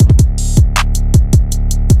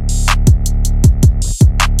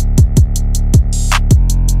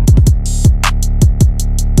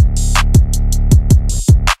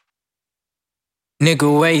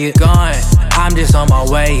Nigga, where you going? I'm just on my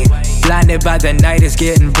way. Blinded by the night, it's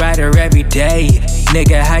getting brighter every day.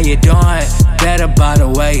 Nigga, how you doing? Better by the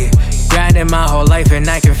way. Grinding my whole life and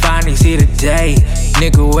I can finally see the day.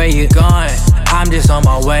 Nigga, where you going? I'm just on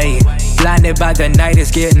my way. Blinded by the night, it's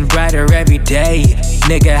getting brighter every day.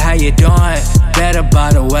 Nigga, how you doing? Better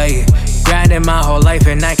by the way. Grinding my whole life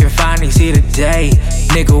and I can finally see the day.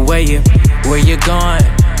 Nigga, where you going?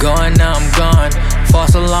 Going, now I'm gone.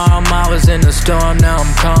 False alarm, I was in the storm, now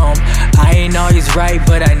I'm calm. I ain't always right,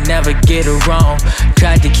 but I never get it wrong.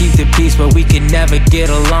 Tried to keep the peace, but we could never get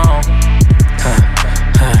along.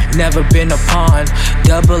 Never been a pawn.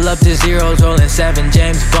 Double up the zeros, rolling 7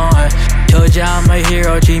 James Bond. Told ya I'm a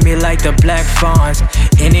hero, treat me like the Black Fawns.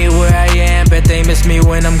 Anywhere I am, bet they miss me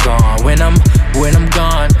when I'm gone. When I'm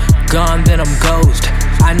gone, then I'm ghost.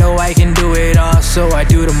 I know I can do it all, so I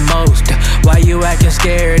do the most. Why you acting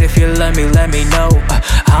scared? If you love me, let me know.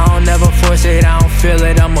 I don't ever force it, I don't feel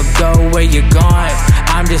it, I'ma go. Where you going?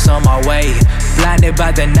 I'm just on my way. Blinded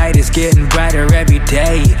by the night, it's getting brighter every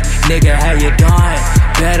day. Nigga, how you doing?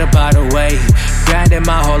 Better by the way. Grinding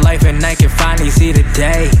my whole life and I can finally see the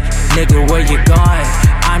day. Nigga, where you going?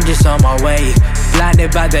 I'm just on my way.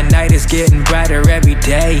 Blinded by the night, it's getting brighter every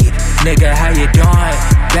day. Nigga, how you doing?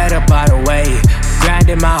 Better by the way.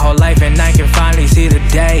 Grinding my whole life and I can finally see the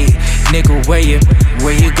day. Nigga, where you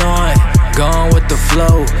going? Going with the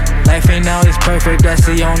flow. Life ain't always perfect, that's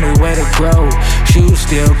the only way to grow. Shoes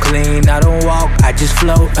still clean, I don't walk, I just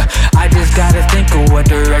float. I just gotta think of what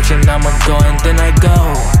direction I'ma go and then I go.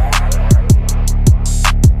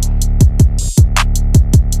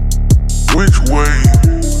 Which way?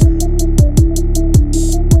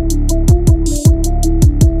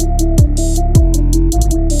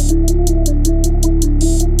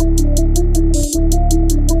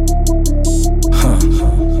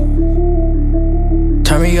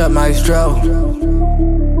 Turn me up, maestro.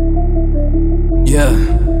 Yeah.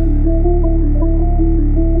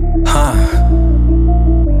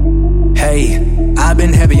 Hey, I've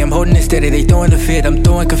been heavy, I'm holding it steady. They throwing the fit, I'm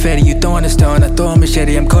throwing confetti. You throwing the stone, I throw a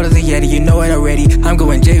machete. I'm cold as a Yeti, you know it already. I'm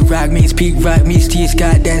going J-Rock meets Pete Rock meets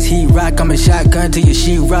T-Scott, that's heat rock. I'm a shotgun to your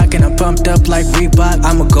sheetrock and I'm pumped up like Reebok.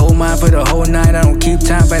 I'm a gold mine for the whole night. I don't keep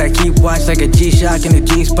time, but I keep watch like a G-Shock in a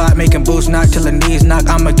G-spot. Making boots knock till the knees knock.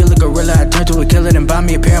 I'm a killer gorilla, I turn to a killer and buy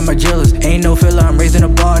me a pair of Magellas. Ain't no filler, I'm raising a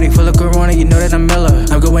body full of Corona, you know that I'm Miller.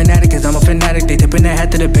 I'm going at it cause I'm a fanatic. They tipping their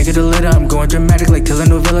hat to the back of the litter. I'm going dramatic like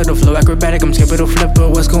telenovela. The flow acrobatic, I'm skipping the flipper.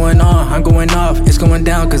 What's going on? I'm going off. It's going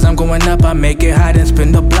down cause I'm going up. I make it hot and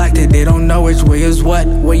spin the block till they don't know which way is what.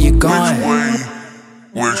 Where you going?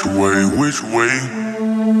 Which way? Which way? Which way?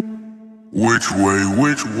 Which way?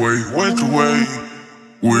 Which way? Which way?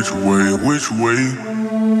 Which way? Which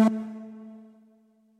way?